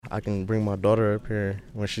I can bring my daughter up here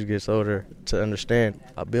when she gets older to understand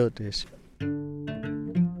I built this.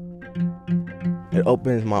 It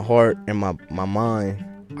opens my heart and my mind.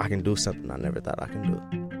 I can do something I never thought I can do.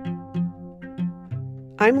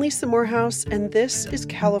 I'm Lisa Morehouse, and this is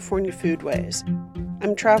California Foodways.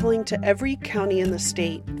 I'm traveling to every county in the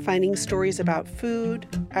state, finding stories about food,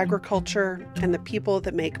 agriculture, and the people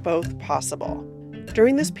that make both possible.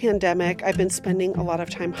 During this pandemic, I've been spending a lot of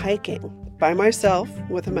time hiking, by myself,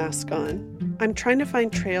 with a mask on. I'm trying to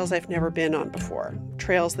find trails I've never been on before,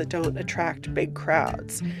 trails that don't attract big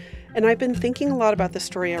crowds. And I've been thinking a lot about the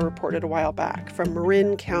story I reported a while back from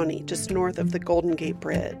Marin County, just north of the Golden Gate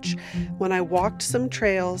Bridge, when I walked some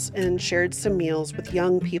trails and shared some meals with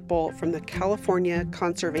young people from the California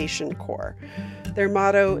Conservation Corps. Their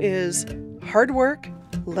motto is hard work,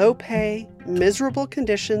 low pay, miserable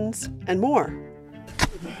conditions, and more.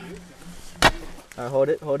 Hold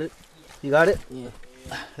it. You got it? Yeah.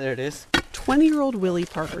 There it is. 20-year-old Willie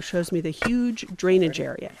Parker shows me the huge drainage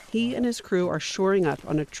area he and his crew are shoring up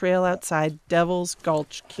on a trail outside Devil's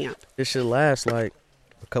Gulch Camp. It should last like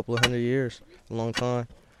a couple of 100 years, a long time.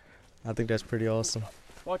 I think that's pretty awesome.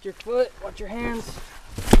 Watch your foot, watch your hands.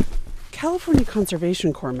 California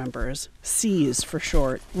Conservation Corps members, CES for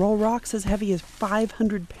short, roll rocks as heavy as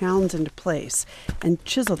 500 pounds into place and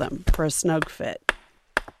chisel them for a snug fit.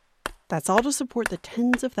 That's all to support the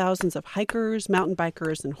tens of thousands of hikers, mountain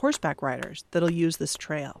bikers, and horseback riders that'll use this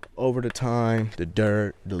trail. Over the time, the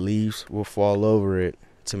dirt, the leaves will fall over it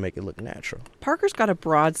to make it look natural. Parker's got a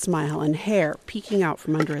broad smile and hair peeking out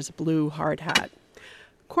from under his blue hard hat.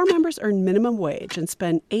 Corps members earn minimum wage and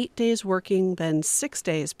spend 8 days working, then 6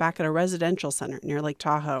 days back at a residential center near Lake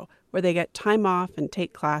Tahoe, where they get time off and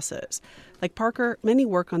take classes. Like Parker, many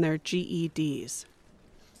work on their GEDs.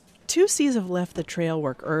 2 C's have left the trail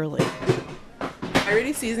work early. I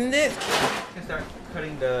already seasoned it. You can start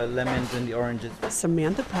cutting the lemons and the oranges.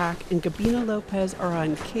 Samantha Pack and Gabina Lopez are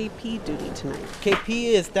on KP duty tonight.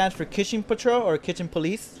 KP stands for Kitchen Patrol, or Kitchen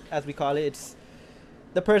Police, as we call it. It's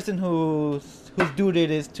the person whose duty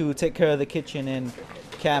it is to take care of the kitchen in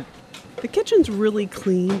camp. The kitchen's really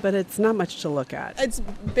clean, but it's not much to look at. It's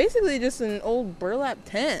basically just an old burlap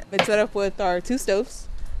tent. It's set up with our 2 stoves,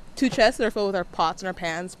 2 chests that are filled with our pots and our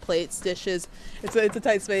pans, plates, dishes. It's a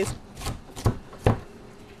tight space.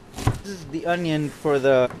 This is the onion for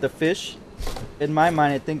the fish. In my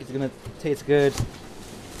mind, I think it's going to taste good.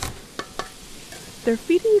 They're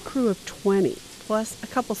feeding a crew of 20, plus a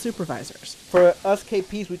couple supervisors. For us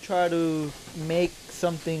KPs, we try to make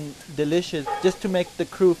something delicious just to make the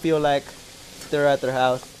crew feel like they're at their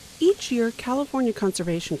house. Each year, California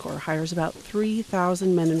Conservation Corps hires about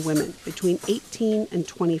 3,000 men and women between 18 and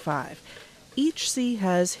 25. Each C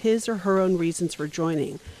has his or her own reasons for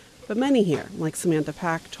joining, but many here, like Samantha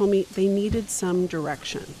Pack, told me they needed some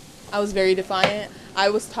direction. I was very defiant.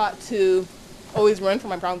 I was taught to always run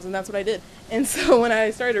from my problems, and that's what I did. And so when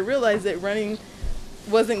I started to realize that running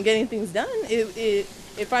wasn't getting things done, it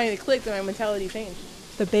finally clicked and my mentality changed.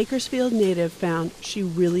 The Bakersfield native found she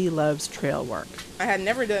really loves trail work. I had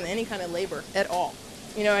never done any kind of labor at all.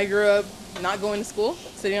 I grew up not going to school,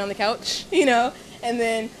 sitting on the couch, and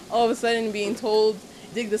then all of a sudden being told,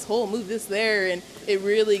 dig this hole, move this there, and it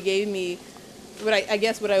really gave me what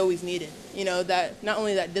I always needed. That not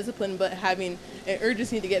only that discipline, but having an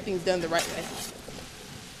urgency to get things done the right way.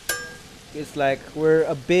 It's like we're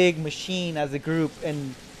a big machine as a group,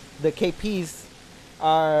 and the KPs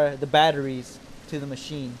are the batteries to the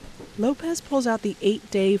machine. Lopez pulls out the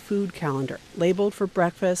 8-day food calendar, labeled for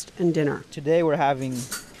breakfast and dinner. Today we're having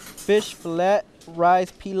fish fillet,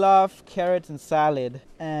 rice, pilaf, carrots, and salad.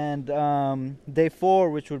 And day 4,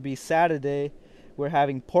 which would be Saturday, we're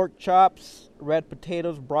having pork chops, red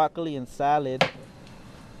potatoes, broccoli, and salad.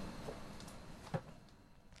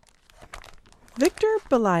 Victor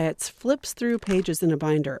Belayets flips through pages in a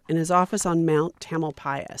binder in his office on Mount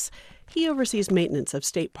Tamalpais. He oversees maintenance of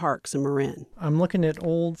state parks in Marin. I'm looking at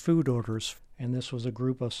old food orders, and this was a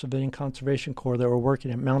group of Civilian Conservation Corps that were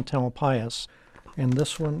working at Mount Tamalpais, and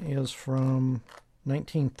this one is from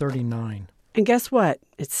 1939. And guess what?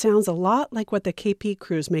 It sounds a lot like what the KP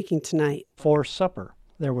crew's making tonight. For supper,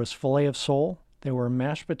 there was filet of sole, there were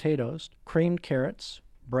mashed potatoes, creamed carrots,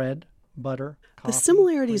 bread, butter, coffee. The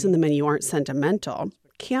similarities in the menu aren't sentimental.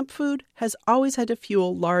 Camp food has always had to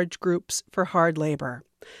fuel large groups for hard labor.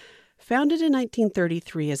 Founded in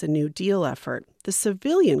 1933 as a New Deal effort, the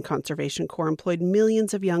Civilian Conservation Corps employed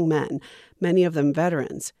millions of young men, many of them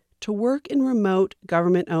veterans, to work in remote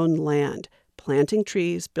government-owned land, planting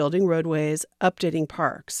trees, building roadways, updating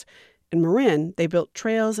parks. In Marin, they built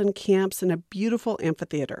trails and camps and a beautiful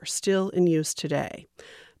amphitheater still in use today.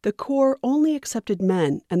 The Corps only accepted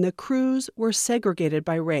men, and the crews were segregated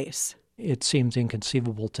by race, It seems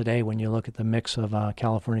inconceivable today when you look at the mix of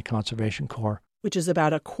California Conservation Corps. which is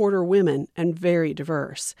about a quarter women and very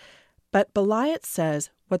diverse. But Belayat says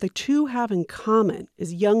what the two have in common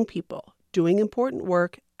is young people doing important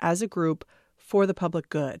work as a group for the public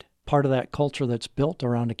good. Part of that culture that's built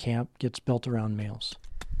around a camp gets built around meals.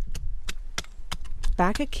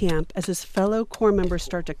 Back at camp, as his fellow Corps members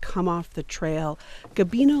start to come off the trail,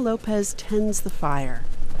 Gabino Lopez tends the fire.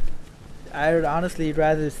 I would honestly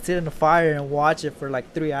rather sit in the fire and watch it for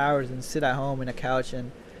like 3 hours than sit at home in a couch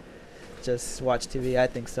and just watch TV. I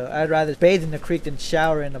think so. I'd rather bathe in the creek than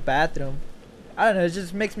shower in a bathroom. I don't know, it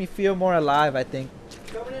just makes me feel more alive, I think.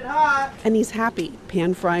 Coming in hot! And he's happy,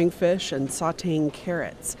 pan-frying fish and sautéing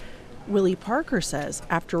carrots. Willie Parker says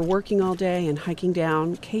after working all day and hiking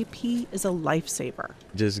down, KP is a lifesaver.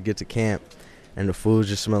 Just get to camp and the food's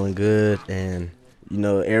just smelling good, and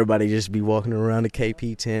everybody just be walking around the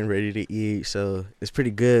KP tent ready to eat. So it's pretty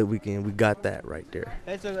good. We got that right there.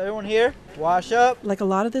 Hey, so everyone here, wash up. Like a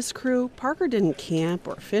lot of this crew, Parker didn't camp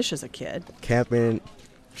or fish as a kid. Camping,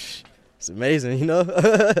 it's amazing,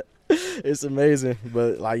 It's amazing.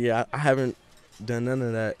 But I haven't done none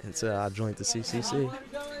of that until I joined the CCC.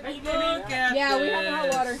 Yeah, we have hot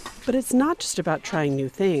water. But it's not just about trying new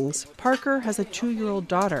things. Parker has a 2-year-old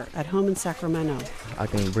daughter at home in Sacramento. I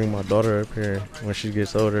can bring my daughter up here when she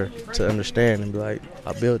gets older to understand and be like,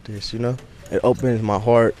 I built this, It opens my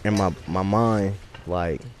heart and my mind,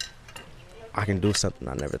 like, I can do something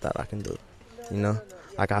I never thought I can do,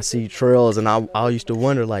 Like, I see trails and I used to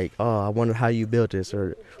wonder, like, I wonder how you built this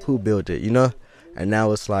or who built it, And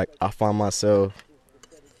now it's like I find myself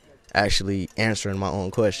actually answering my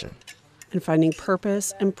own question. And finding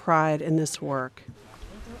purpose and pride in this work.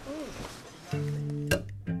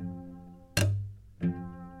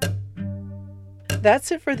 That's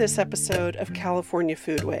it for this episode of California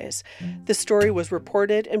Foodways. The story was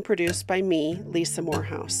reported and produced by me, Lisa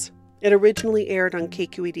Morehouse. It originally aired on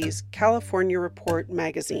KQED's California Report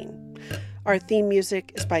magazine. Our theme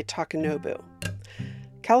music is by Takanobu.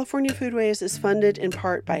 California Foodways is funded in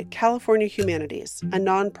part by California Humanities, a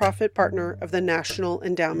nonprofit partner of the National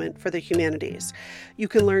Endowment for the Humanities. You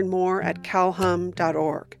can learn more at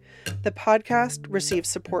calhum.org. The podcast receives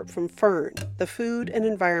support from FERN, the Food and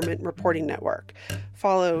Environment Reporting Network.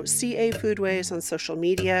 Follow CA Foodways on social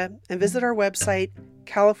media and visit our website,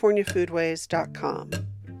 californiafoodways.com.